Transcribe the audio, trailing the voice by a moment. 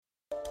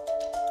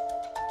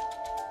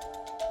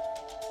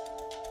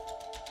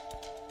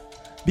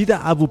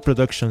Vida Abu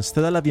Productions te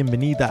da la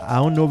bienvenida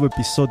a un nuevo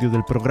episodio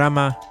del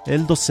programa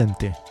El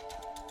Docente.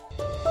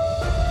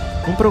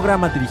 Un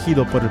programa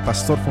dirigido por el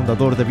pastor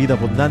fundador de Vida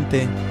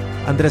Abundante,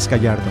 Andrés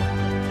Gallardo.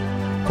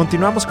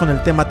 Continuamos con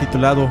el tema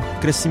titulado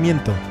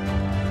Crecimiento,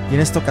 y en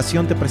esta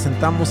ocasión te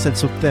presentamos el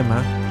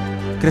subtema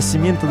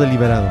Crecimiento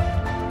deliberado.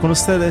 Con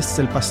ustedes,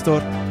 el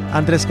pastor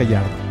Andrés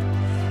Gallardo.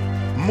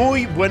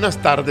 Muy buenas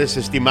tardes,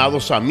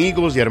 estimados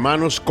amigos y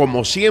hermanos.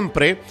 Como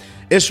siempre,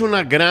 es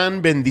una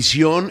gran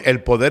bendición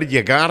el poder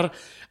llegar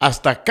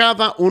hasta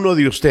cada uno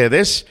de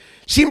ustedes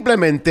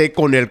simplemente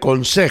con el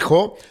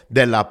consejo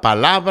de la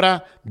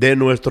palabra de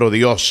nuestro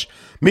Dios.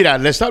 Mira,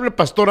 les habla el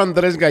pastor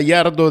Andrés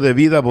Gallardo de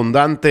Vida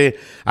Abundante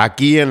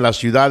aquí en la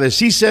ciudad de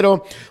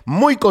Cícero.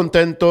 Muy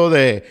contento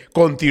de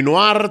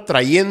continuar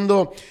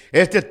trayendo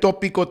este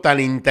tópico tan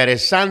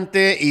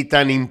interesante y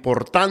tan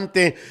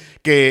importante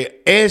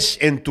que es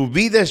en tu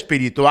vida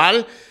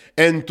espiritual,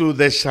 en tu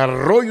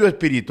desarrollo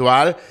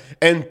espiritual,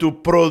 en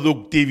tu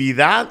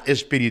productividad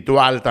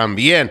espiritual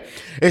también.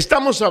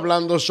 Estamos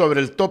hablando sobre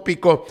el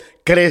tópico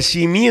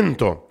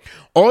crecimiento.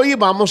 Hoy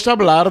vamos a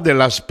hablar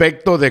del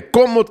aspecto de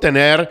cómo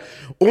tener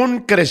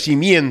un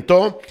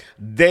crecimiento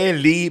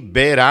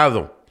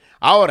deliberado.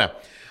 Ahora,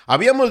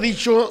 habíamos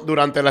dicho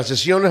durante las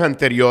sesiones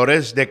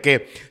anteriores de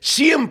que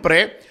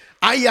siempre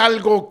hay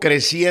algo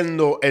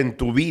creciendo en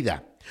tu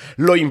vida.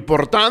 Lo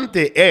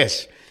importante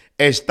es,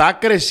 ¿está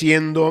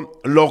creciendo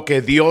lo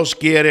que Dios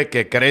quiere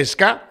que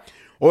crezca?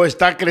 ¿O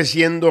está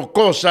creciendo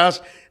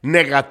cosas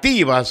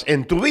negativas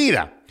en tu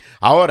vida?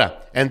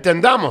 Ahora,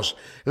 entendamos,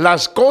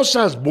 las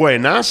cosas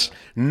buenas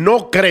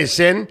no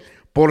crecen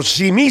por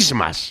sí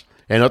mismas.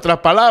 En otras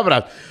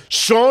palabras,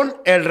 son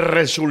el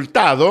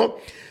resultado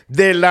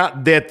de la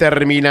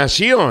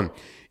determinación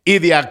y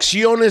de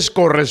acciones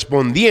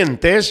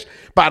correspondientes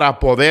para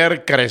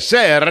poder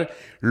crecer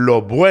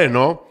lo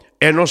bueno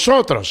en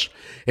nosotros.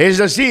 Es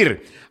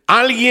decir,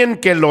 alguien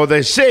que lo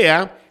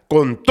desea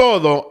con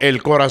todo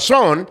el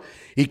corazón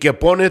y que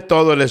pone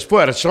todo el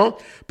esfuerzo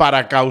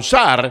para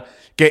causar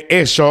que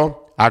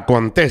eso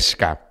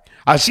acontezca.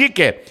 Así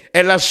que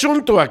el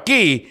asunto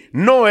aquí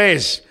no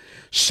es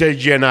 ¿se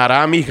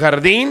llenará mi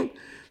jardín?,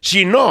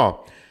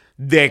 sino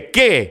 ¿de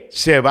qué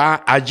se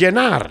va a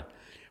llenar?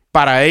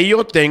 Para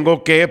ello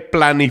tengo que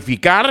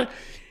planificar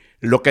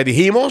lo que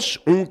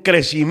dijimos, un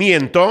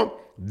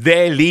crecimiento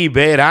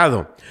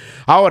deliberado.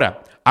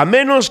 Ahora, a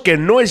menos que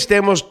no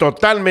estemos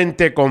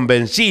totalmente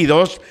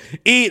convencidos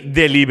y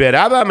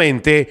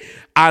deliberadamente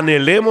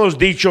anhelemos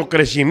dicho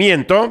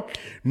crecimiento,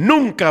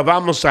 nunca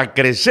vamos a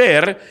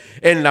crecer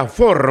en la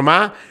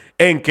forma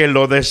en que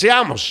lo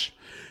deseamos.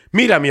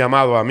 Mira, mi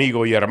amado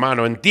amigo y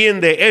hermano,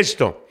 entiende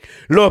esto.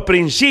 Los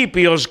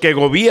principios que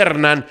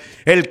gobiernan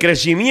el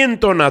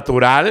crecimiento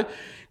natural,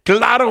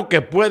 claro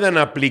que pueden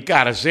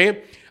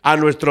aplicarse a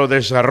nuestro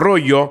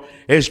desarrollo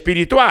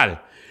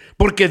espiritual,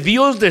 porque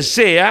Dios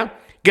desea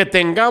que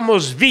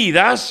tengamos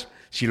vidas,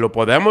 si lo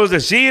podemos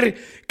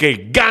decir,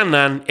 que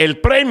ganan el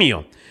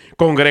premio,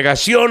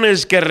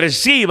 congregaciones que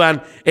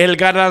reciban el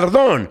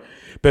galardón.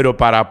 Pero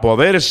para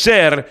poder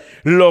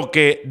ser lo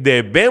que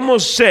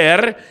debemos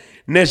ser,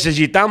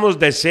 necesitamos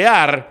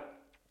desear,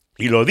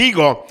 y lo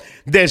digo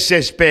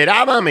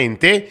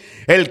desesperadamente,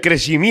 el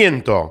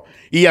crecimiento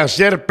y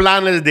hacer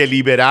planes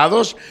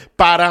deliberados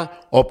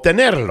para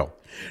obtenerlo.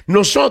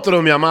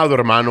 Nosotros, mi amado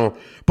hermano,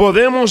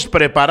 podemos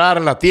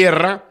preparar la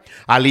tierra,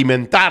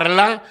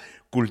 alimentarla,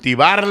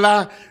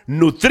 cultivarla,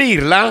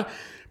 nutrirla,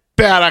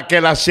 para que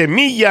la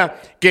semilla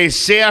que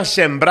sea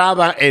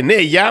sembrada en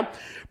ella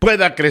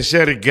pueda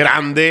crecer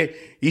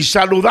grande y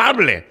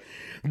saludable.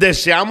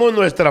 Deseamos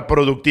nuestra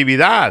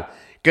productividad,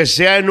 que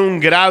sea en un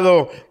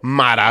grado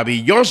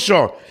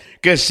maravilloso,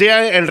 que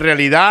sea en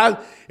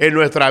realidad en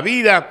nuestra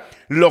vida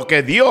lo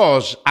que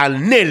Dios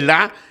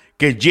anhela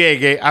que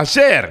llegue a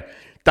ser,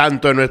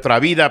 tanto en nuestra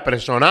vida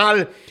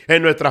personal,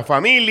 en nuestra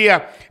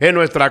familia, en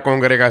nuestra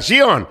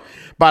congregación,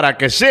 para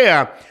que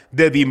sea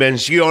de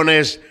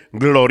dimensiones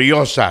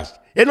gloriosas.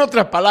 En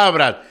otras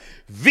palabras,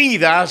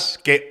 vidas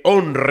que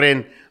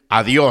honren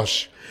a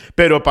Dios.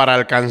 Pero para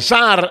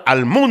alcanzar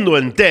al mundo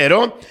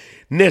entero,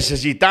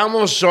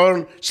 necesitamos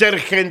ser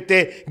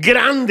gente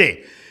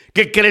grande,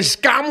 que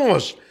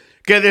crezcamos,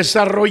 que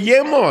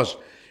desarrollemos,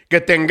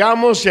 que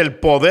tengamos el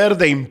poder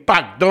de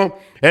impacto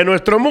en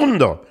nuestro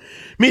mundo.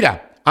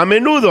 Mira, a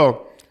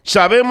menudo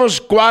sabemos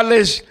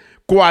cuáles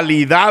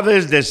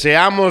cualidades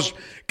deseamos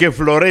que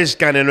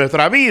florezcan en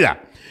nuestra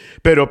vida,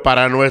 pero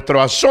para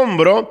nuestro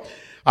asombro,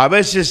 a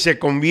veces se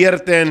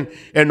convierten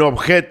en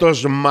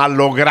objetos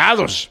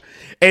malogrados,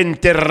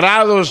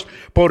 enterrados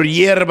por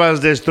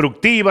hierbas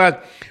destructivas,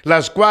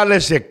 las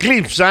cuales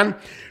eclipsan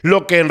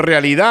lo que en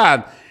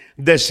realidad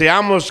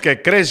deseamos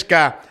que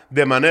crezca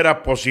de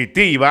manera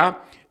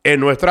positiva en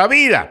nuestra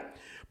vida,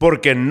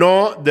 porque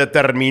no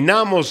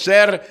determinamos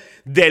ser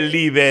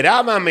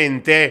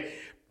deliberadamente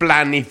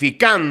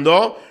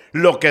planificando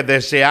lo que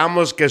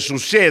deseamos que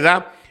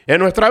suceda en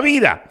nuestra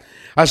vida.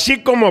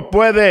 Así como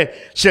puede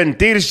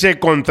sentirse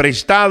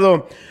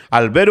contristado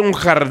al ver un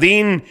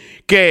jardín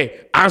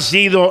que ha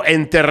sido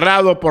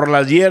enterrado por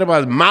las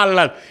hierbas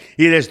malas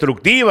y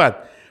destructivas,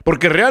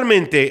 porque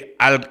realmente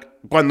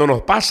cuando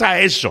nos pasa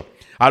eso,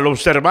 al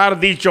observar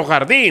dicho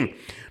jardín,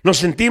 nos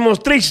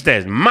sentimos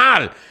tristes,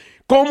 mal.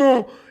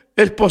 ¿Cómo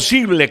es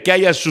posible que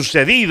haya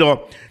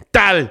sucedido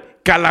tal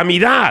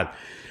calamidad?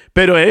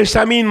 Pero de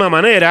esa misma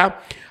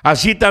manera,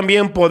 así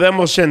también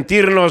podemos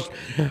sentirnos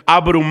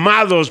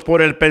abrumados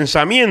por el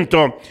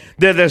pensamiento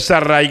de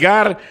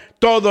desarraigar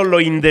todo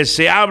lo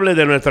indeseable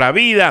de nuestra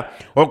vida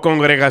o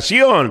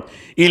congregación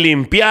y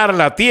limpiar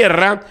la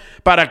tierra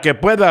para que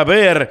pueda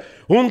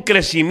haber un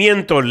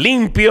crecimiento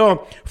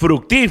limpio,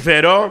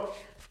 fructífero,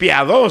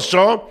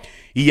 piadoso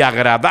y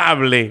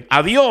agradable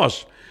a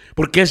Dios.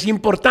 Porque es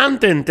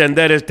importante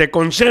entender este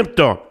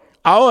concepto.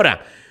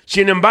 Ahora,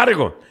 sin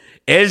embargo,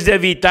 es de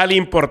vital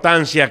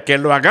importancia que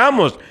lo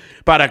hagamos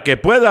para que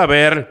pueda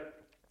haber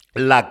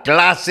la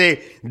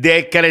clase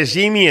de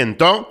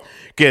crecimiento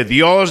que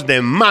Dios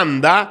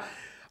demanda,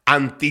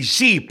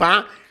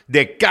 anticipa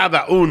de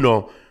cada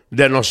uno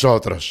de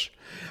nosotros.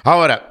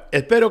 Ahora,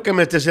 espero que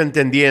me estés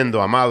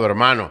entendiendo, amado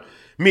hermano.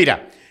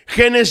 Mira,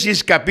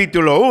 Génesis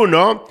capítulo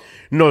 1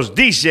 nos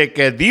dice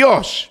que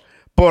Dios,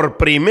 por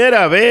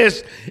primera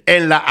vez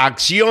en la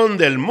acción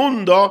del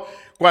mundo,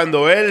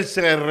 cuando Él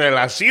se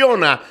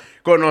relaciona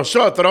con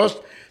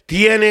nosotros,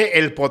 tiene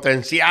el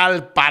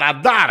potencial para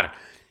dar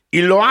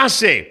y lo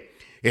hace.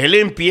 Él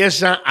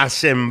empieza a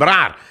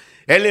sembrar,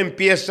 Él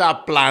empieza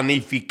a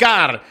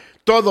planificar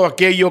todo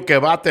aquello que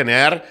va a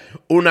tener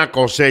una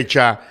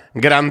cosecha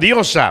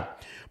grandiosa.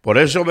 Por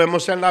eso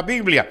vemos en la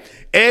Biblia,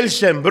 Él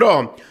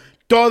sembró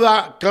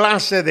toda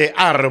clase de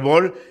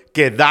árbol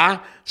que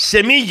da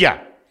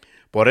semilla.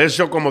 Por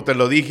eso, como te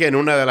lo dije en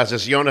una de las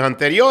sesiones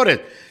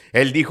anteriores,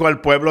 Él dijo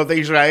al pueblo de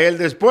Israel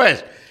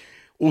después: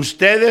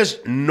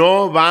 ustedes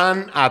no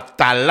van a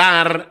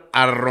talar,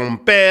 a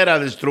romper, a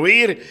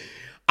destruir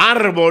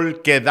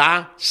árbol que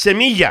da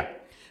semilla.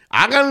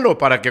 Háganlo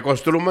para que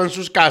construyan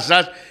sus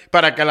casas,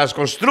 para que las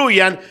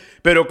construyan,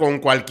 pero con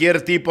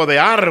cualquier tipo de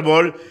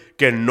árbol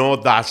que no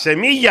da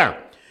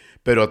semilla.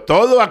 Pero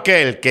todo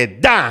aquel que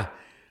da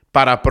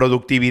para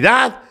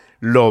productividad,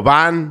 lo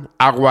van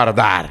a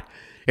guardar.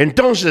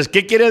 Entonces,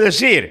 ¿qué quiere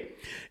decir?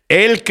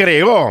 Él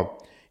creó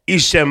y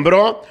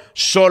sembró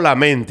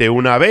solamente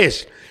una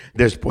vez.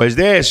 Después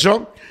de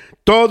eso,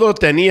 todo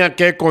tenía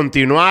que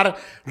continuar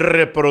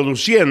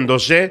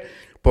reproduciéndose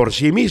por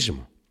sí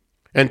mismo.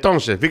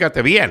 Entonces,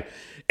 fíjate bien,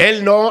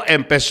 Él no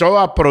empezó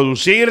a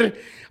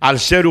producir al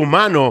ser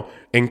humano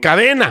en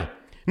cadena.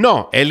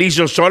 No, Él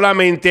hizo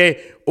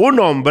solamente un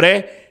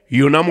hombre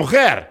y una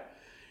mujer.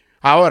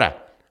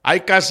 Ahora,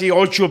 hay casi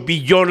 8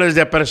 billones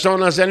de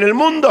personas en el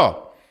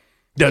mundo.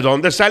 ¿De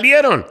dónde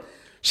salieron?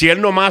 Si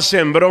Él nomás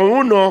sembró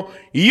uno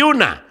y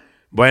una.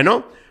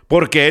 Bueno,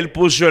 porque Él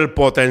puso el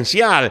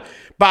potencial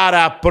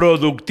para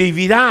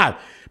productividad,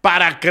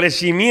 para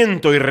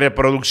crecimiento y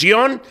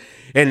reproducción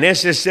en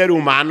ese ser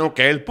humano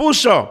que Él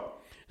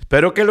puso.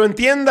 Espero que lo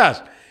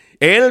entiendas.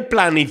 Él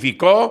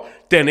planificó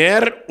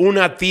tener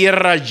una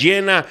tierra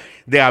llena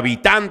de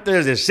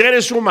habitantes, de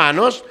seres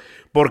humanos.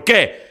 ¿Por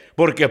qué?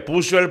 Porque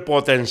puso el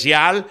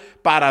potencial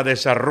para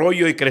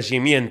desarrollo y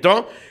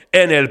crecimiento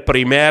en el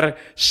primer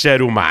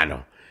ser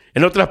humano.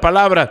 En otras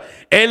palabras,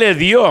 Él le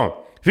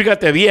dio,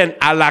 fíjate bien,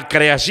 a la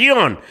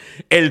creación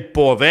el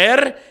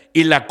poder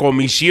y la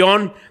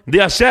comisión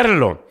de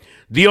hacerlo.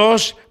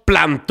 Dios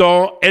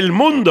plantó el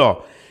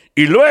mundo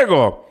y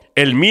luego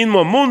el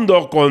mismo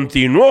mundo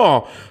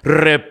continuó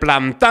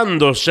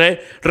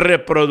replantándose,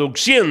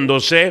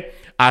 reproduciéndose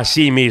a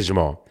sí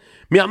mismo.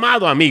 Mi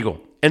amado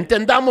amigo,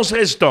 entendamos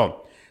esto.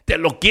 Te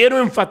lo quiero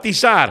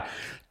enfatizar.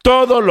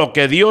 Todo lo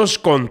que Dios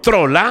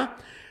controla,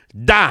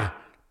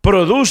 da,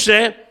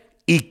 produce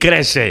y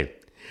crece.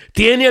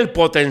 Tiene el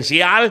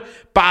potencial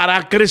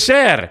para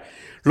crecer.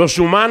 Los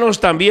humanos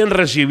también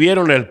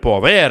recibieron el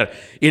poder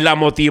y la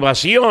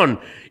motivación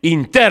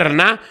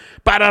interna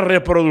para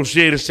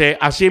reproducirse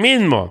a sí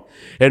mismos.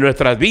 En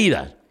nuestras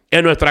vidas,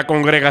 en nuestra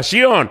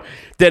congregación,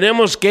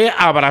 tenemos que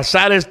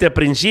abrazar este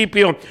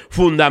principio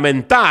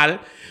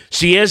fundamental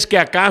si es que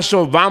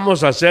acaso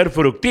vamos a ser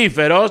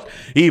fructíferos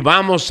y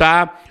vamos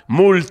a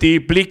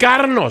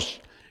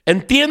multiplicarnos.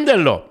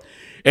 Entiéndelo.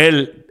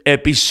 El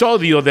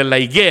episodio de la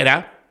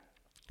higuera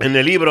en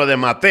el libro de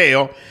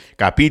Mateo,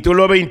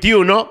 capítulo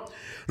 21,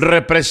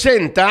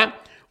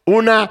 representa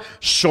una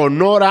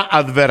sonora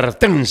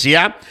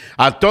advertencia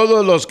a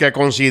todos los que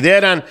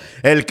consideran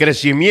el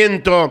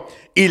crecimiento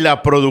y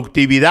la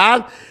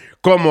productividad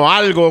como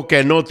algo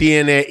que no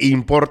tiene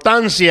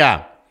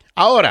importancia.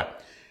 Ahora,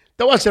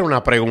 te voy a hacer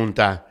una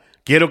pregunta.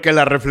 Quiero que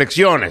la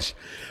reflexiones.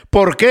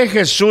 ¿Por qué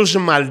Jesús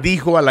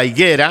maldijo a la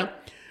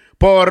higuera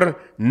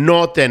por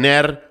no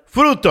tener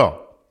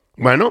fruto?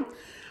 Bueno,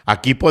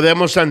 aquí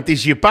podemos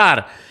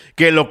anticipar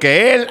que lo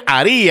que Él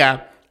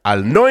haría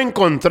al no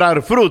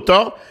encontrar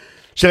fruto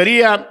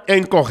sería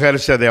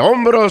encogerse de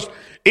hombros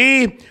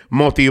y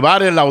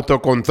motivar el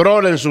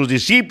autocontrol en sus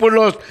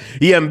discípulos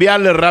y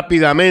enviarles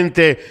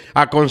rápidamente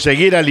a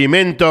conseguir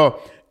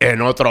alimento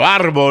en otro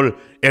árbol,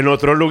 en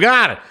otro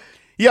lugar.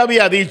 Y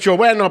había dicho,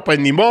 bueno, pues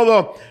ni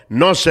modo,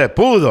 no se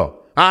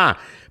pudo.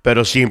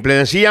 Pero simple y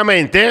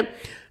sencillamente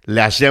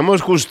le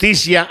hacemos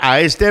justicia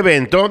a este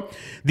evento.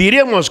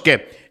 Diremos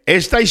que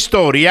esta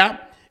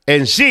historia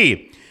en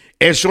sí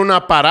es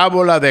una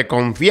parábola de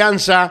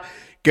confianza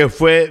que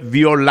fue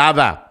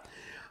violada,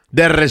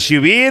 de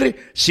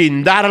recibir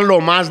sin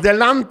darlo más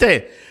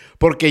delante,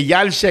 porque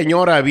ya el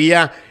Señor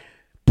había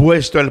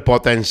puesto el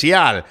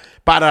potencial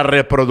para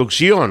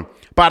reproducción,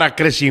 para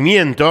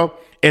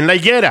crecimiento en la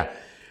higuera,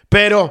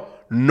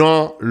 pero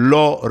no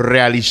lo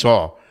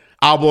realizó.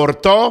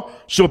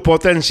 Abortó su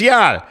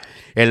potencial.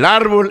 El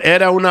árbol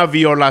era una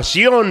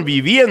violación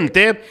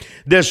viviente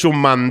de su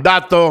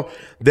mandato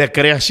de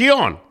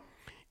creación.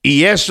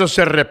 Y eso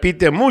se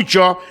repite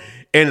mucho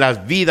en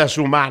las vidas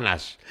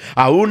humanas,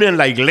 aún en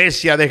la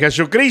iglesia de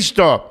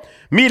Jesucristo.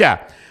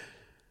 Mira,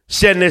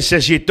 se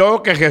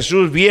necesitó que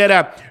Jesús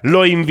viera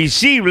lo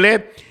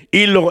invisible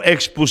y lo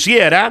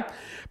expusiera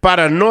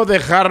para no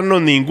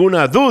dejarnos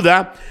ninguna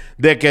duda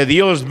de que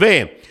Dios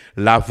ve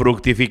la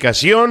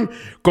fructificación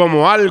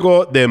como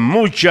algo de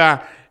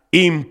mucha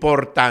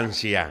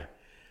importancia.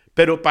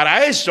 Pero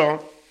para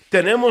eso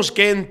tenemos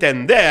que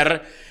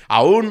entender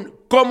aún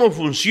cómo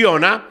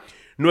funciona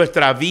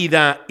nuestra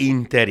vida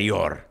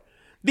interior.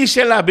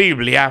 Dice la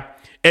Biblia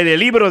en el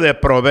libro de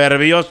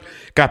Proverbios,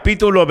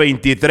 capítulo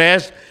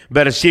 23,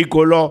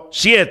 versículo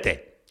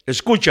 7.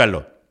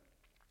 Escúchalo.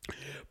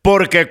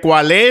 Porque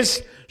cuál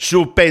es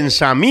su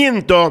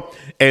pensamiento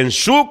en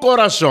su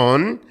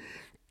corazón,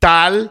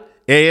 tal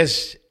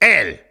es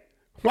él.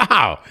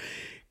 ¡Wow!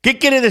 ¿Qué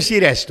quiere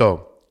decir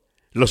esto?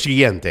 Lo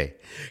siguiente,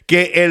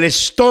 que el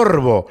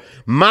estorbo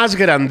más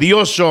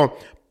grandioso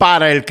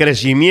para el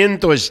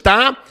crecimiento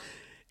está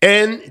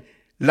en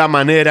la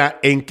manera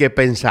en que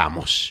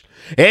pensamos.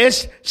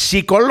 Es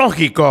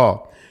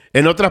psicológico.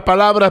 En otras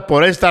palabras,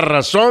 por esta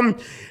razón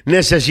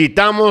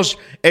necesitamos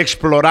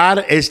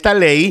explorar esta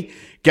ley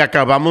que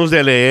acabamos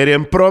de leer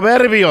en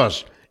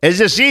Proverbios. Es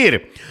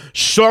decir,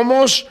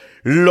 somos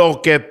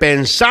lo que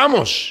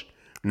pensamos,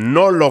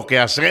 no lo que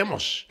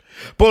hacemos.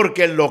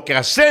 Porque lo que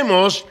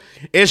hacemos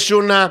es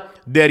una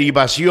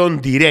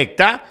derivación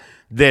directa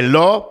de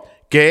lo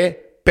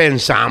que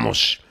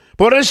pensamos.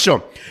 Por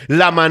eso,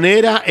 la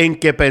manera en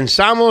que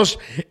pensamos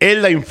es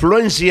la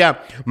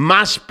influencia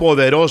más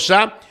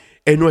poderosa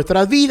en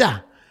nuestra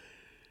vida.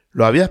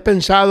 ¿Lo habías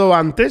pensado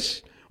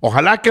antes?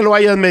 Ojalá que lo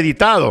hayas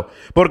meditado,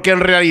 porque en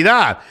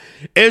realidad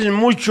es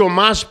mucho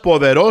más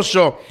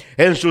poderoso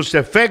en sus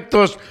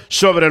efectos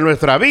sobre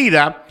nuestra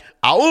vida,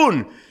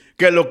 aún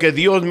que lo que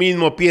Dios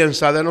mismo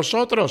piensa de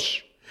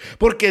nosotros.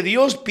 Porque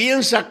Dios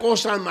piensa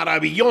cosas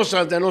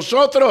maravillosas de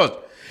nosotros.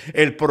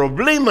 El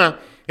problema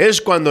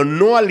es cuando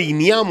no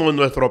alineamos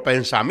nuestro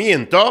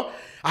pensamiento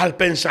al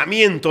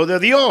pensamiento de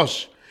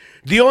Dios.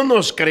 Dios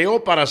nos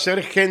creó para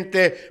ser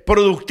gente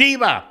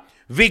productiva,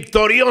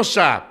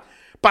 victoriosa,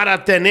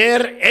 para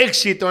tener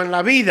éxito en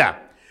la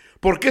vida.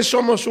 ¿Por qué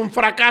somos un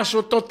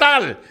fracaso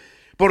total?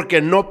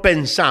 Porque no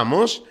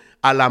pensamos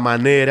a la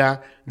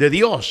manera de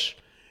Dios.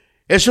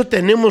 Eso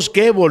tenemos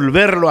que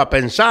volverlo a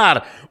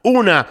pensar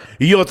una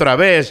y otra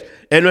vez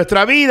en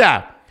nuestra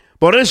vida.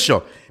 Por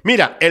eso,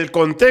 mira, el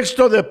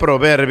contexto de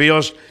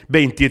Proverbios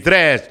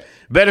 23,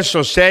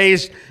 versos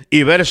 6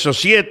 y verso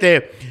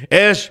 7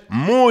 es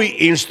muy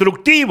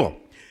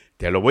instructivo.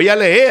 Te lo voy a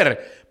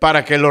leer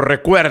para que lo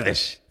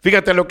recuerdes.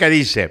 Fíjate lo que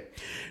dice.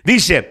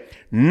 Dice,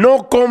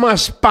 no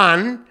comas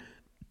pan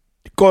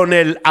con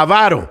el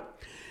avaro,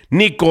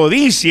 ni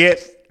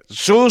codicies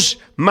sus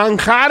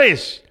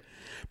manjares,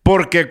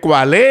 porque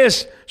cuál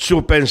es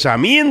su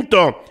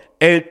pensamiento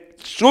en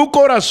su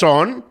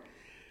corazón,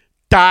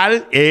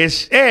 tal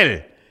es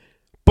él.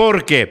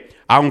 Porque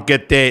aunque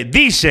te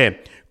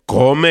dice,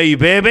 come y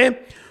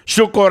bebe,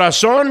 su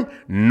corazón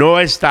no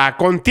está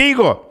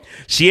contigo.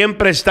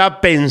 Siempre está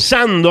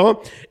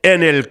pensando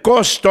en el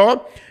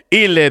costo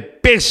y le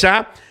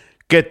pesa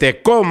que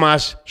te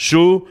comas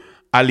su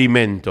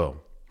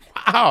alimento.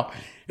 ¡Wow!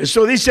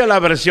 Eso dice la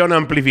versión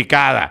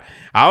amplificada.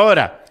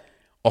 Ahora,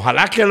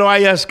 ojalá que lo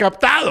hayas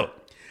captado.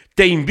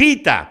 Te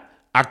invita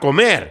a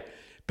comer,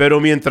 pero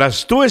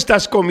mientras tú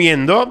estás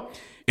comiendo,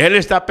 él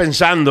está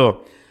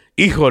pensando,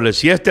 híjole,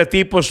 si este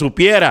tipo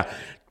supiera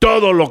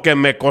todo lo que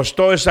me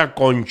costó esa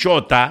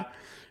conchota,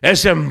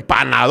 esa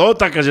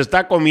empanadota que se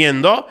está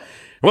comiendo,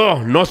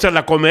 no se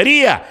la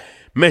comería,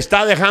 me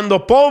está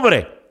dejando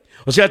pobre.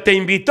 O sea, te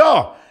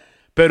invitó,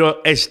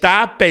 pero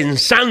está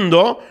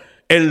pensando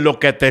en lo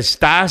que te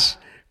estás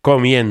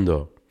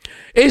comiendo.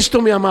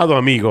 Esto, mi amado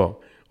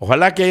amigo,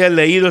 ojalá que hayas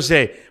leído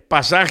ese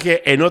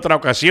pasaje en otra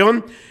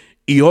ocasión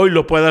y hoy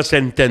lo puedas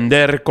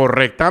entender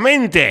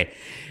correctamente.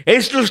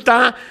 Esto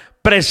está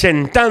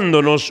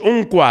presentándonos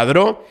un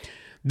cuadro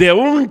de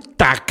un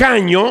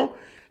tacaño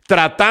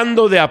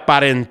tratando de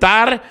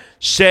aparentar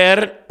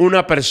ser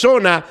una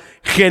persona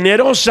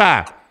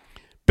generosa,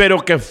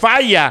 pero que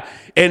falla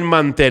en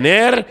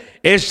mantener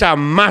esa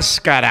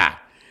máscara.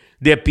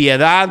 de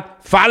piedad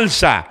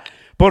falsa,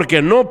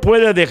 porque no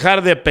puede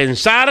dejar de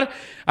pensar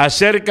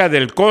acerca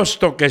del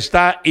costo que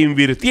está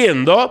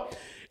invirtiendo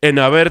en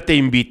haberte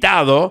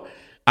invitado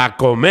a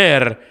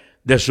comer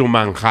de su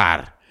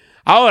manjar.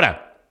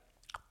 Ahora,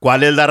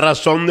 ¿cuál es la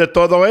razón de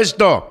todo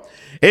esto?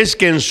 Es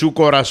que en su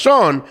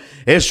corazón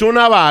es un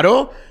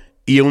avaro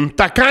y un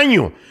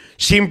tacaño.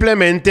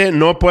 Simplemente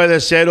no puede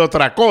ser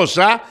otra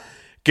cosa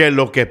que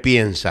lo que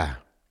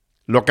piensa.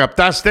 ¿Lo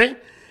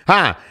captaste?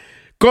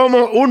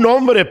 Como un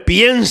hombre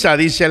piensa,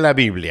 dice la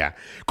Biblia,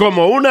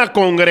 como una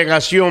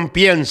congregación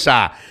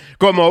piensa,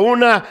 como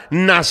una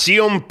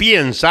nación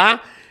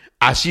piensa,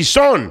 así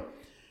son.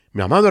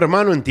 Mi amado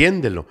hermano,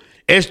 entiéndelo.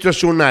 Esto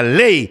es una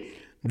ley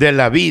de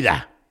la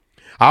vida.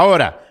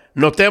 Ahora,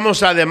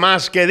 notemos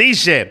además que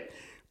dice,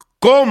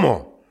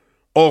 ¿cómo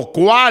o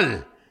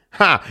cuál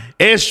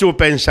es su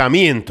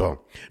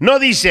pensamiento? No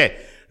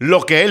dice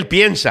lo que él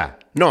piensa,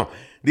 no,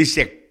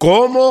 dice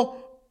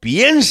cómo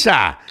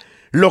piensa.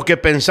 Lo que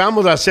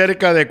pensamos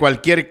acerca de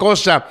cualquier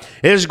cosa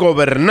es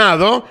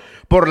gobernado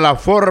por la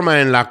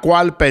forma en la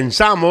cual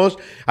pensamos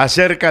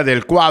acerca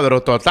del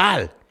cuadro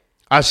total.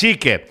 Así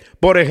que,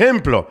 por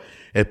ejemplo,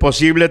 es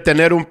posible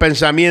tener un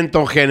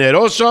pensamiento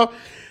generoso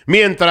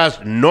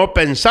mientras no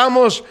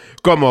pensamos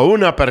como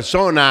una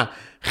persona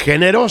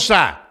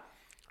generosa.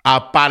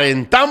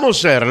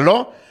 Aparentamos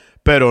serlo,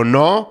 pero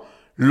no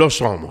lo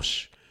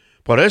somos.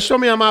 Por eso,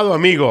 mi amado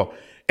amigo,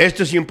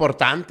 esto es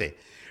importante.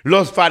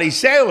 Los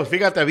fariseos,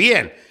 fíjate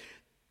bien,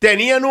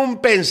 tenían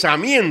un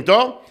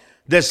pensamiento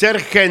de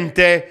ser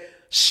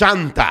gente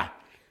santa.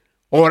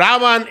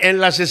 Oraban en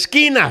las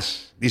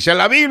esquinas, dice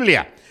la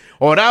Biblia.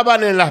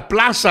 Oraban en las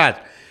plazas,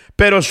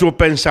 pero su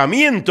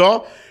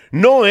pensamiento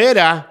no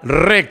era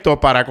recto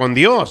para con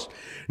Dios.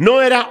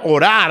 No era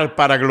orar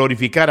para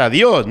glorificar a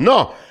Dios.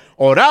 No,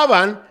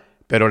 oraban,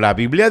 pero la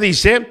Biblia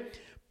dice,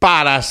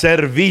 para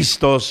ser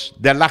vistos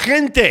de la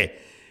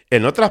gente.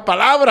 En otras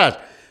palabras,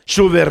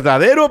 su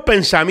verdadero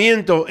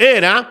pensamiento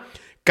era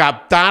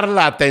captar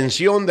la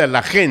atención de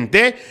la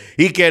gente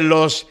y que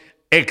los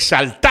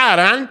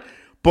exaltaran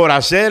por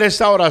hacer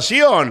esta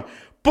oración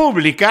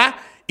pública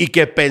y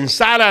que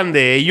pensaran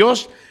de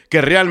ellos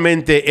que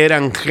realmente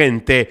eran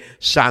gente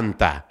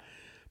santa.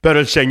 Pero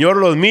el Señor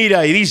los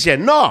mira y dice,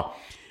 no,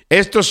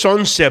 estos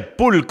son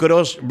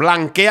sepulcros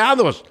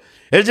blanqueados.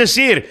 Es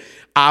decir,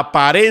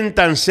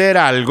 aparentan ser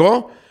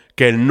algo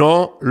que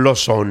no lo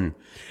son.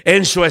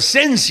 En su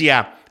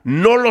esencia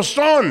no lo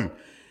son.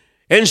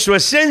 En su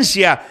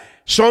esencia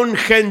son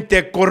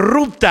gente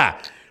corrupta,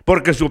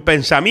 porque su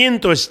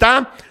pensamiento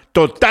está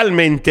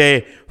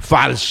totalmente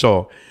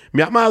falso.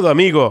 Mi amado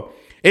amigo,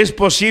 es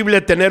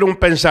posible tener un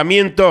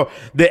pensamiento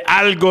de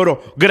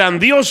algo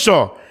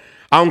grandioso,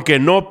 aunque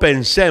no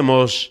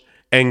pensemos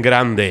en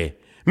grande.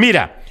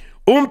 Mira,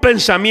 un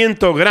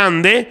pensamiento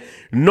grande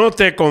no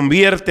te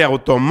convierte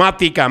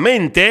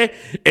automáticamente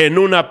en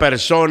una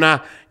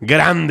persona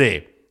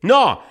grande.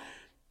 No,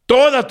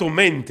 toda tu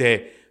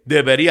mente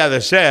debería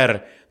de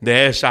ser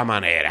de esa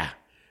manera.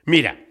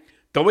 Mira,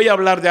 te voy a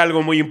hablar de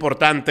algo muy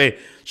importante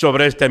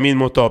sobre este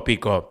mismo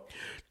tópico.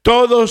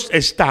 Todos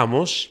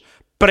estamos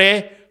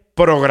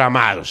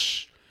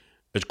preprogramados.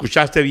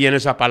 ¿Escuchaste bien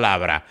esa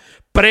palabra?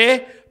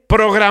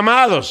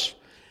 Preprogramados.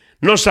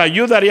 Nos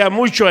ayudaría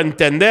mucho a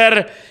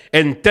entender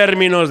en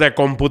términos de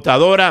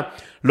computadora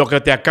lo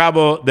que te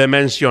acabo de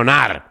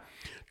mencionar.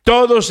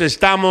 Todos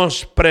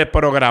estamos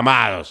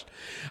preprogramados.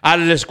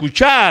 Al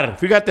escuchar,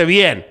 fíjate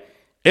bien,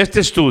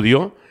 este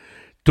estudio,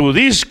 tu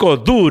disco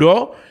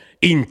duro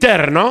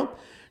interno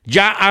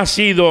ya ha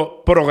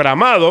sido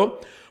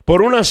programado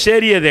por una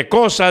serie de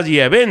cosas y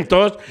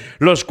eventos,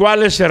 los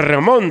cuales se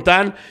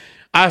remontan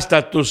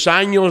hasta tus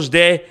años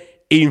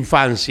de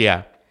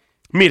infancia.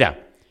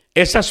 Mira,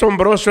 es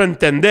asombroso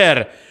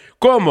entender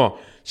cómo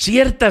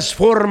ciertas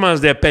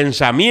formas de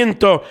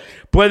pensamiento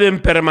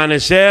pueden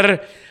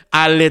permanecer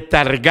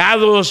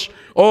aletargados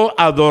o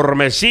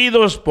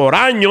adormecidos por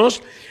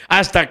años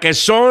hasta que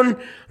son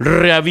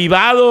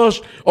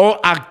reavivados o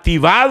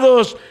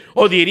activados,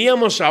 o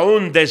diríamos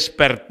aún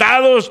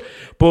despertados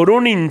por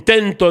un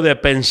intento de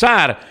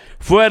pensar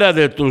fuera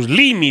de tus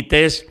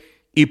límites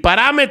y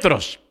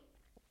parámetros.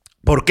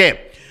 ¿Por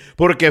qué?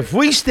 Porque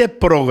fuiste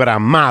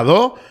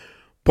programado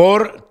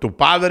por tu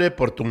padre,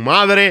 por tu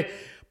madre,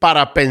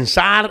 para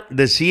pensar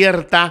de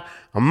cierta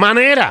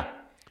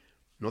manera.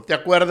 ¿No te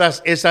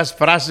acuerdas esas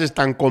frases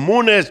tan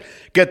comunes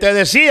que te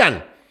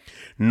decían?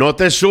 No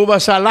te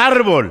subas al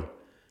árbol.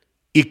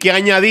 ¿Y qué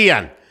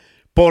añadían?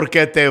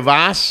 Porque te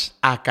vas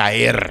a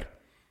caer.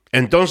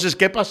 Entonces,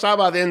 ¿qué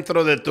pasaba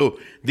dentro de tu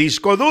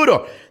disco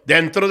duro?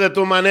 Dentro de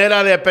tu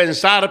manera de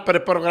pensar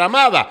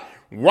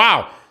preprogramada.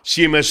 ¡Wow!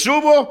 Si me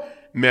subo,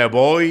 me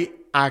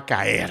voy a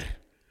caer.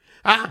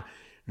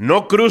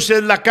 No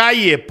cruces la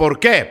calle. ¿Por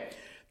qué?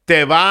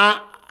 Te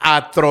va a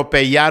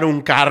atropellar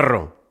un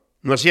carro.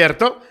 ¿No es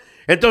cierto?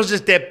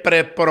 Entonces te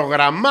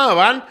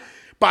preprogramaban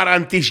para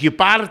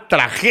anticipar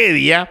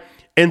tragedia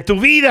en tu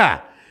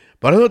vida.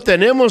 Por eso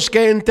tenemos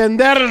que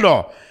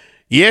entenderlo.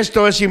 Y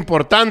esto es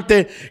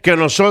importante que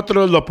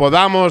nosotros lo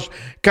podamos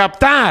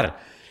captar.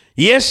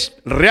 Y es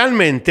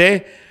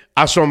realmente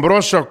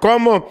asombroso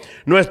cómo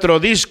nuestro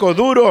disco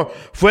duro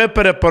fue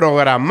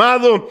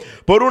preprogramado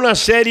por una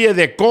serie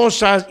de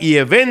cosas y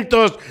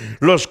eventos,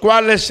 los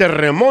cuales se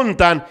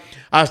remontan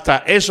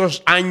hasta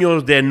esos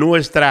años de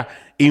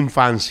nuestra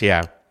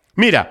infancia.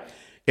 Mira,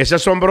 es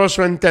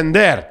asombroso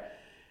entender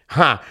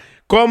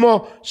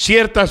cómo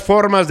ciertas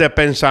formas de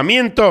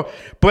pensamiento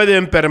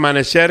pueden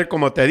permanecer,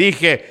 como te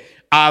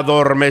dije,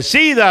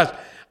 adormecidas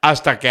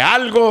hasta que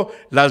algo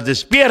las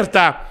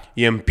despierta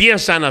y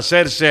empiezan a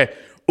hacerse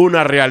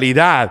una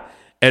realidad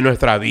en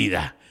nuestra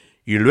vida.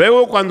 Y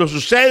luego cuando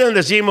suceden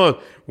decimos,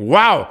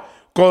 wow,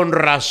 con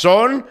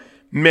razón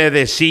me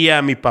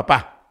decía mi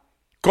papá.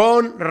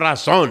 Con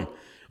razón.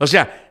 O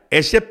sea,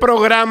 ese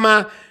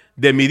programa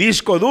de mi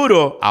disco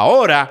duro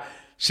ahora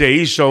se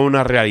hizo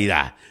una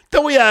realidad. Te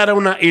voy a dar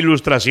una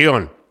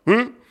ilustración.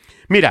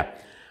 Mira,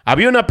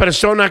 había una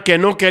persona que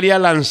no quería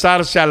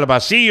lanzarse al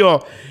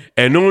vacío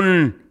en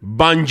un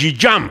bungee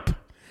jump.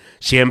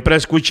 Siempre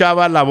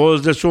escuchaba la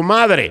voz de su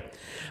madre.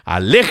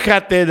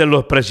 Aléjate de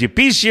los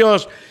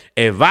precipicios,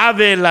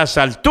 evade las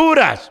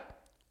alturas.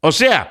 O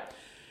sea,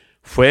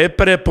 fue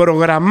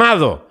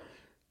preprogramado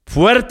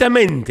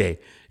fuertemente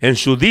en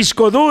su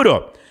disco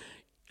duro,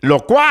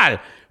 lo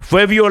cual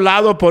fue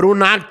violado por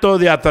un acto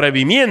de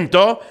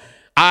atrevimiento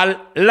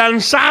al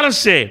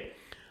lanzarse.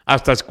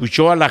 Hasta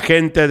escuchó a la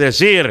gente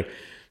decir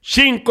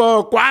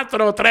 5,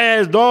 4,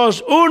 3,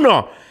 2,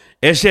 1.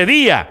 Ese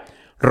día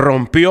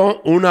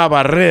rompió una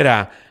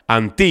barrera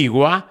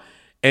antigua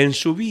en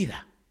su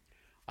vida.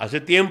 Hace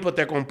tiempo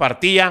te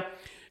compartía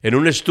en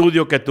un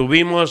estudio que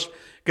tuvimos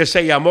que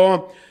se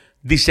llamó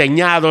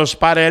Diseñados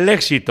para el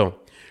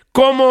Éxito,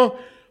 cómo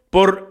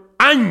por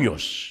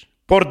años,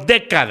 por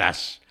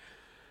décadas,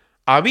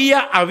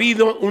 había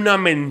habido una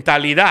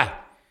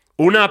mentalidad,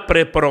 una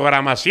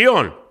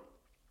preprogramación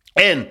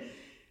en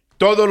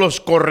todos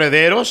los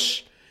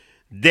correderos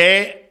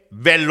de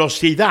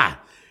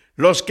velocidad,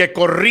 los que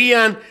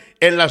corrían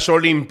en las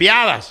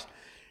Olimpiadas.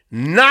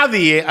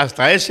 Nadie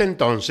hasta ese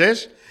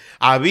entonces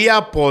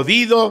había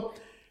podido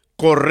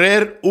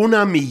correr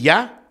una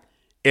milla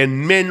en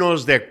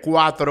menos de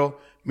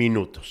 4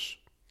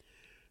 minutos.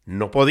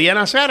 No podían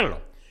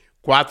hacerlo.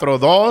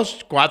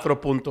 4.2,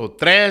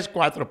 4.3,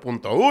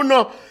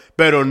 4.1,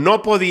 pero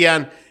no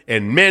podían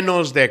en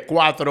menos de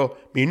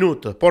 4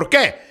 minutos. ¿Por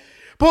qué?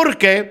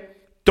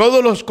 Porque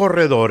todos los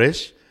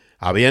corredores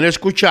habían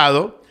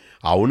escuchado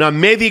a unos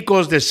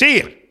médicos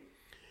decir,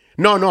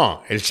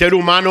 no, el ser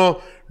humano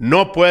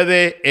no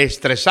puede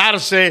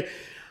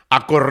estresarse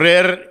a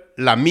correr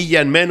la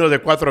milla en menos de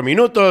 4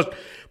 minutos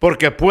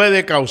porque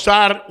puede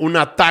causar un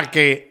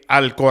ataque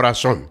al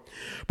corazón.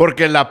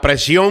 Porque la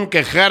presión que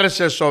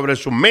ejerce sobre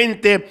su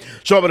mente,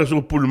 sobre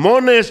sus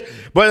pulmones,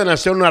 pueden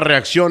hacer una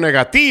reacción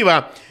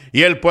negativa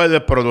y él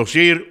puede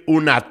producir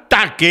un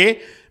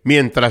ataque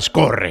mientras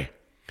corre.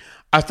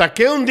 Hasta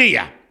que un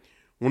día,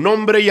 un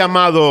hombre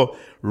llamado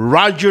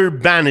Roger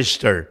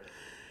Bannister,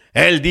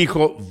 él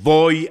dijo,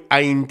 voy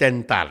a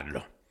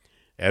intentarlo.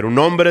 Era un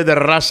hombre de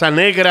raza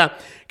negra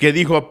que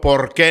dijo,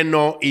 ¿por qué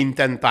no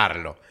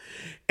intentarlo?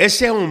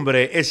 Ese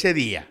hombre, ese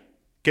día,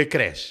 ¿qué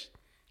crees?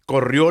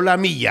 Corrió la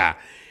milla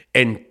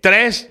en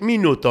 3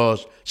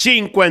 minutos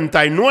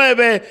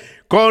 59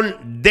 con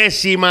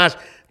décimas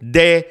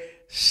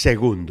de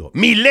segundo,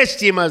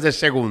 milésimas de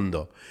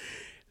segundo.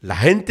 La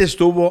gente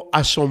estuvo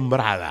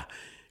asombrada.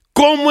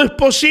 ¿Cómo es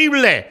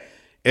posible?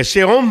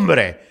 Ese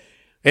hombre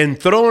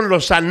entró en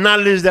los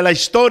anales de la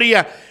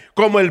historia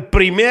como el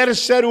primer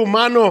ser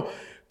humano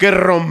que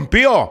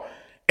rompió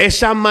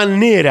esa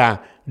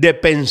manera de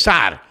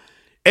pensar,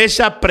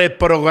 esa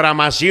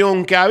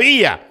preprogramación que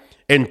había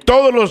en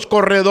todos los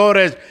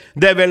corredores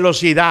de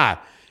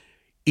velocidad.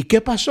 ¿Y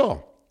qué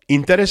pasó?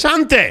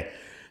 Interesante.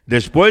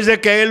 Después de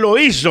que él lo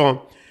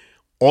hizo,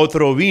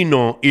 otro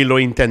vino y lo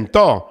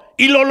intentó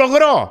y lo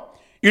logró.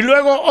 Y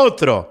luego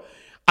otro.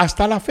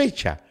 Hasta la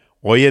fecha.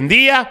 Hoy en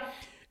día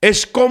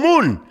es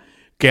común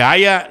que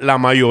haya la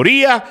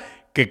mayoría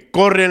que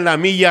corren la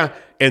milla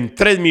en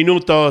 3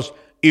 minutos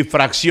y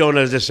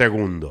fracciones de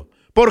segundo.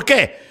 ¿Por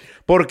qué?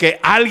 Porque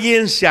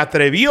alguien se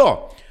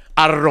atrevió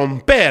a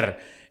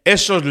romper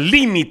esos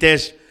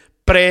límites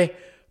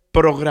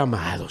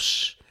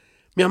preprogramados.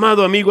 Mi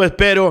amado amigo,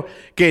 espero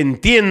que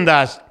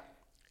entiendas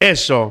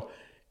eso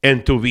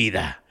en tu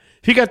vida.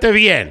 Fíjate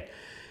bien,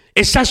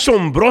 es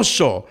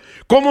asombroso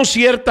cómo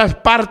ciertas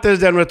partes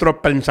de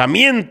nuestro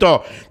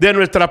pensamiento, de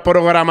nuestra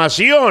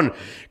programación,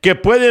 que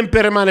pueden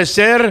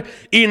permanecer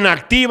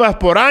inactivas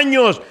por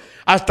años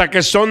hasta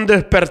que son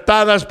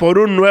despertadas por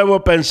un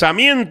nuevo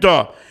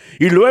pensamiento.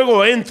 Y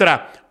luego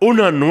entra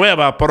una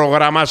nueva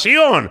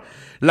programación,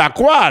 la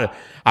cual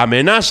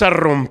amenaza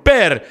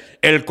romper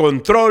el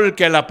control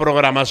que la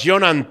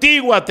programación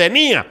antigua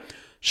tenía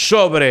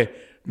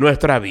sobre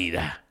nuestra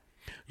vida.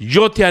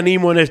 Yo te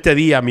animo en este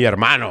día, mi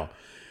hermano,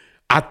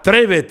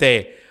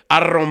 atrévete a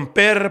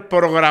romper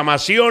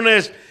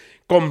programaciones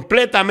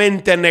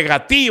completamente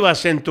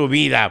negativas en tu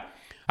vida.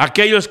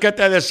 Aquellos que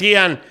te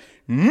decían,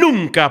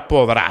 nunca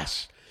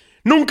podrás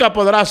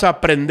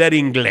aprender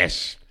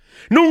inglés.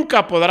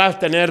 Nunca podrás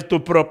tener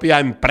tu propia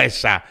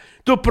empresa,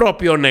 tu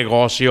propio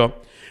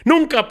negocio.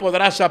 Nunca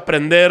podrás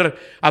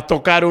aprender a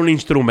tocar un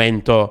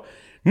instrumento.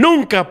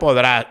 Nunca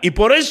podrás. Y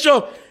por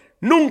eso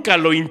nunca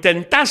lo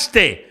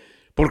intentaste,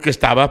 porque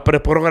estabas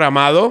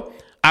preprogramado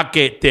a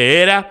que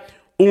te era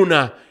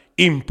una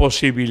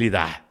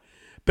imposibilidad.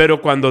 Pero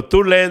cuando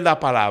tú lees la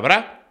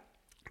palabra,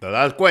 te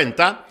das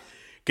cuenta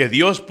que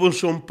Dios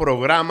puso un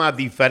programa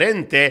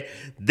diferente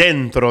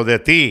dentro de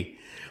ti.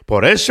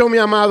 Por eso, mi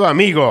amado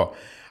amigo,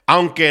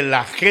 aunque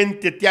la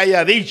gente te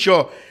haya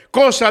dicho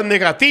cosas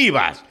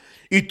negativas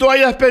y tú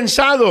hayas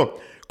pensado,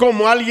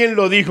 como alguien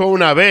lo dijo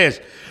una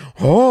vez,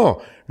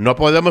 no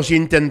podemos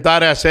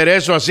intentar hacer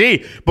eso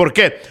así. ¿Por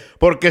qué?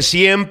 Porque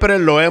siempre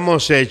lo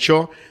hemos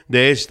hecho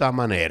de esta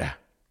manera.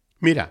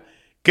 Mira,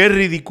 qué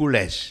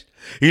ridiculez.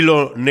 Y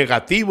lo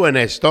negativo en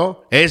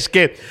esto es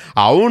que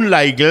aún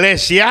la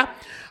iglesia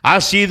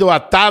ha sido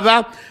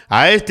atada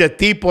a este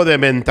tipo de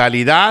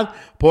mentalidad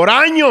por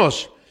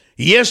años.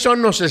 Y eso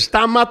nos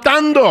está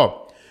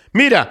matando.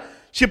 Mira,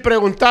 si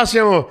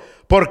preguntásemos,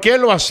 ¿por qué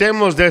lo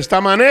hacemos de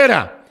esta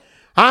manera?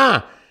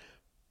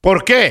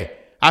 ¿Por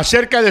qué?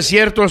 Acerca de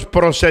ciertos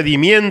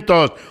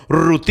procedimientos,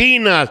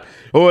 rutinas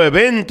o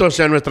eventos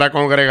en nuestra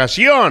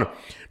congregación,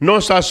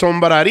 nos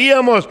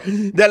asombraríamos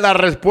de la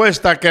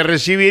respuesta que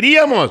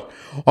recibiríamos.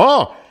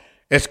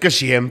 Es que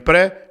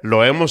siempre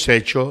lo hemos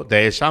hecho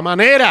de esa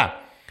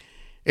manera.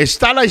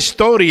 Está la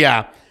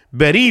historia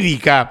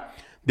verídica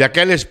de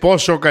aquel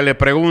esposo que le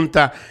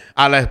pregunta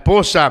a la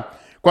esposa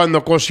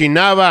cuando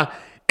cocinaba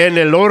en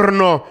el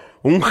horno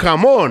un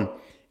jamón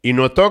y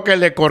notó que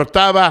le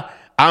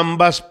cortaba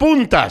ambas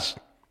puntas.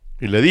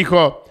 Y le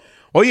dijo,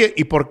 oye,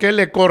 ¿y por qué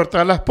le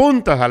corta las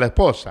puntas a la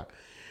esposa?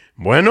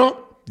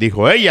 Bueno,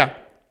 dijo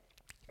ella,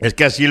 es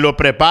que así lo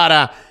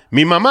prepara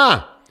mi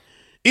mamá.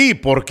 ¿Y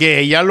por qué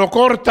ella lo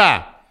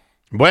corta?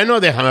 Bueno,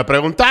 déjame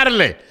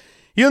preguntarle.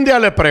 Y un día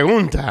le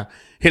pregunta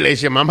y le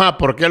dice, mamá,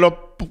 ¿por qué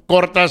lo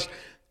cortas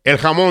el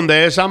jamón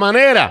de esa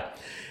manera?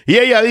 Y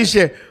ella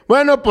dice,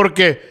 bueno,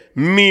 porque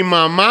mi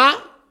mamá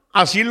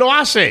así lo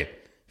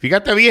hace.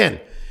 Fíjate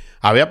bien,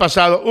 había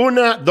pasado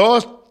 1,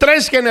 2,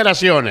 3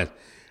 generaciones.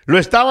 Lo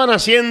estaban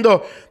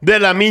haciendo de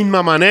la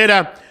misma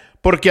manera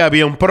porque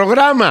había un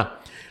programa.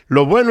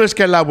 Lo bueno es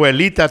que la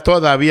abuelita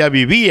todavía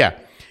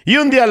vivía. Y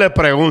un día le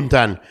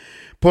preguntan,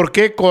 ¿por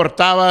qué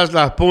cortabas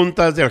las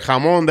puntas del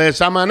jamón de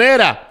esa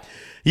manera?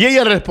 Y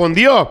ella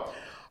respondió,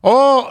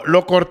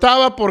 lo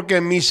cortaba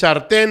porque mi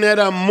sartén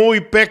era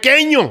muy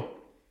pequeño.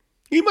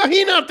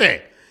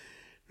 Imagínate,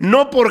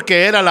 no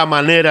porque era la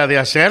manera de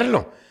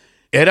hacerlo,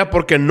 era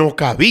porque no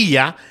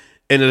cabía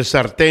en el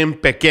sartén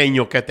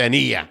pequeño que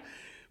tenía.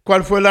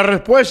 ¿Cuál fue la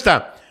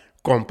respuesta?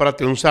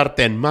 Cómprate un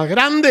sartén más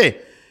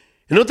grande.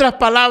 En otras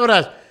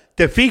palabras,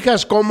 ¿te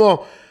fijas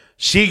cómo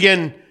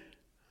siguen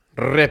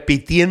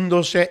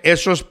repitiéndose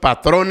esos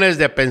patrones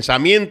de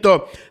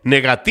pensamiento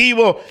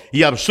negativo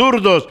y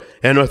absurdos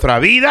en nuestra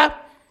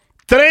vida?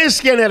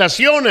 3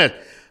 generaciones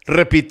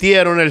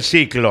repitieron el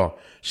ciclo,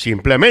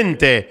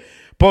 simplemente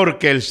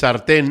porque el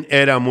sartén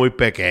era muy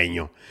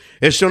pequeño.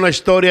 Es una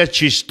historia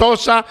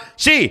chistosa,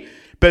 sí,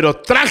 pero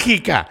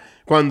trágica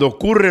cuando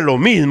ocurre lo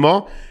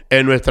mismo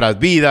en nuestras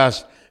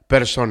vidas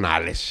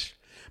personales.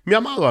 Mi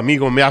amado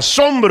amigo, me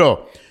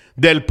asombro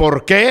del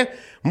por qué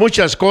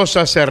muchas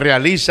cosas se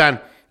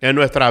realizan en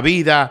nuestra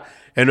vida,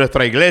 en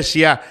nuestra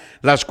iglesia,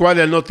 las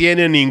cuales no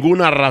tienen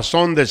ninguna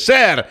razón de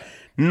ser.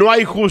 No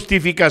hay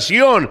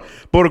justificación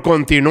por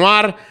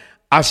continuar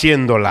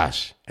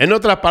haciéndolas. En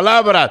otras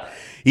palabras,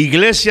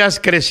 iglesias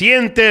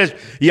crecientes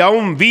y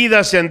aún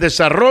vidas en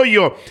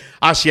desarrollo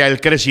hacia el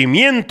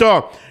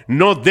crecimiento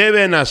no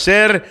deben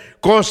hacer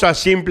cosas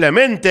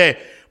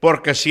simplemente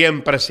porque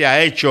siempre se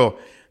ha hecho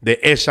de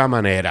esa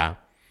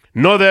manera.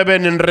 No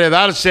deben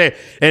enredarse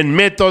en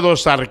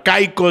métodos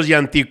arcaicos y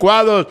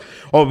anticuados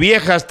o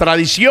viejas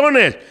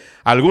tradiciones,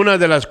 algunas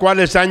de las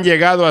cuales han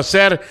llegado a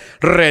ser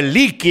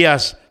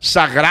reliquias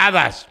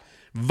sagradas,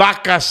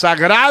 vacas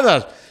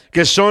sagradas,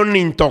 que son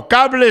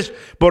intocables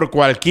por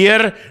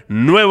cualquier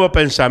nuevo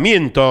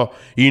pensamiento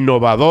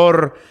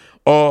innovador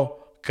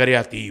o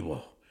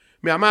creativo.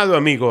 Mi amado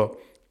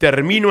amigo,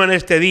 termino en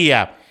este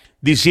día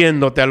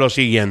diciéndote lo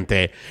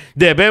siguiente: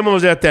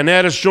 debemos de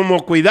tener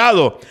sumo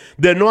cuidado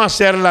de no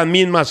hacer las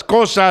mismas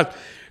cosas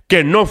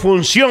que no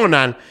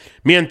funcionan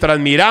mientras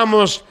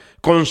miramos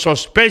con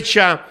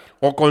sospecha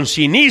o con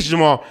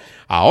cinismo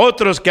a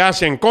otros que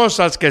hacen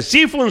cosas que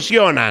sí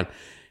funcionan,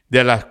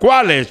 de las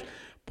cuales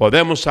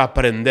podemos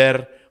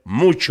aprender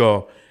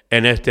mucho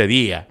en este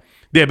día.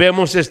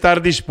 Debemos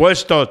estar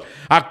dispuestos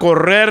a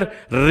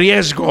correr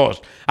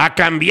riesgos, a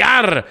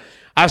cambiar,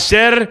 a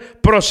ser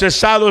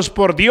procesados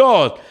por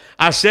Dios,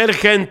 a ser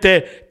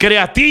gente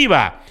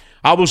creativa,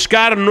 a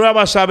buscar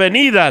nuevas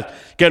avenidas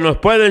que nos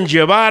pueden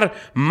llevar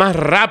más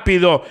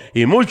rápido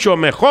y mucho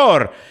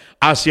mejor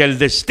hacia el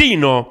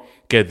destino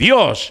que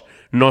Dios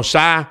nos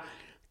ha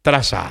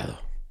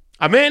trazado.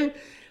 Amén.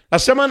 La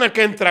semana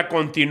que entra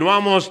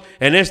continuamos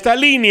en esta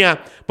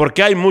línea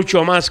porque hay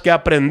mucho más que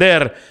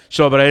aprender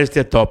sobre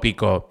este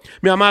tópico.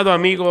 Mi amado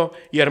amigo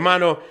y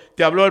hermano,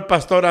 te habló el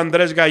pastor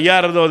Andrés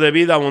Gallardo de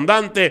Vida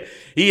Abundante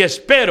y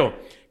espero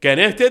que en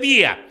este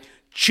día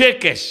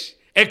cheques,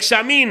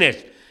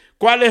 examines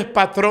cuáles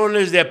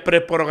patrones de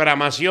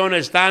preprogramación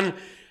están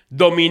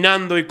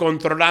dominando y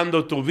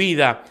controlando tu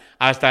vida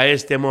hasta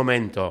este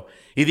momento.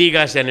 Y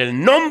digas, en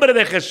el nombre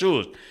de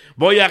Jesús,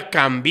 voy a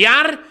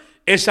cambiar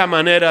esa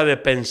manera de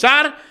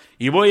pensar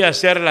y voy a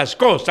hacer las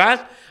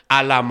cosas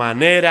a la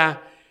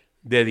manera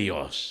de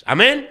Dios.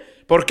 Amén.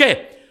 ¿Por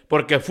qué?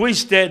 Porque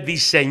fuiste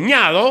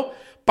diseñado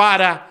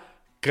para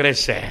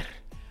crecer.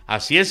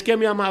 Así es que,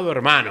 mi amado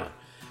hermano,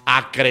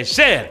 a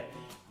crecer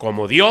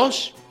como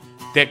Dios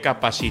te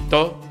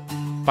capacitó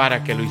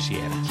para que lo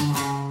hicieras.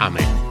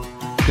 Amén.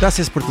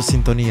 Gracias por tu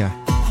sintonía.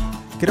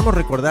 Queremos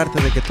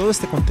recordarte de que todo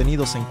este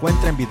contenido se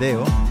encuentra en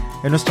video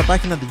en nuestra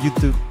página de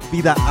YouTube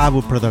Vida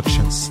Abu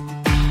Productions.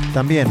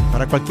 También,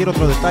 para cualquier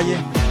otro detalle,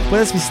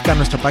 puedes visitar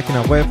nuestra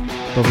página web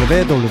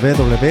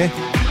www.vidaabu.com.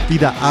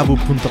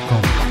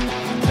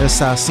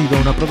 Esa ha sido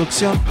una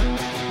producción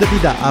de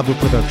Vida Abu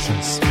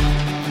Productions.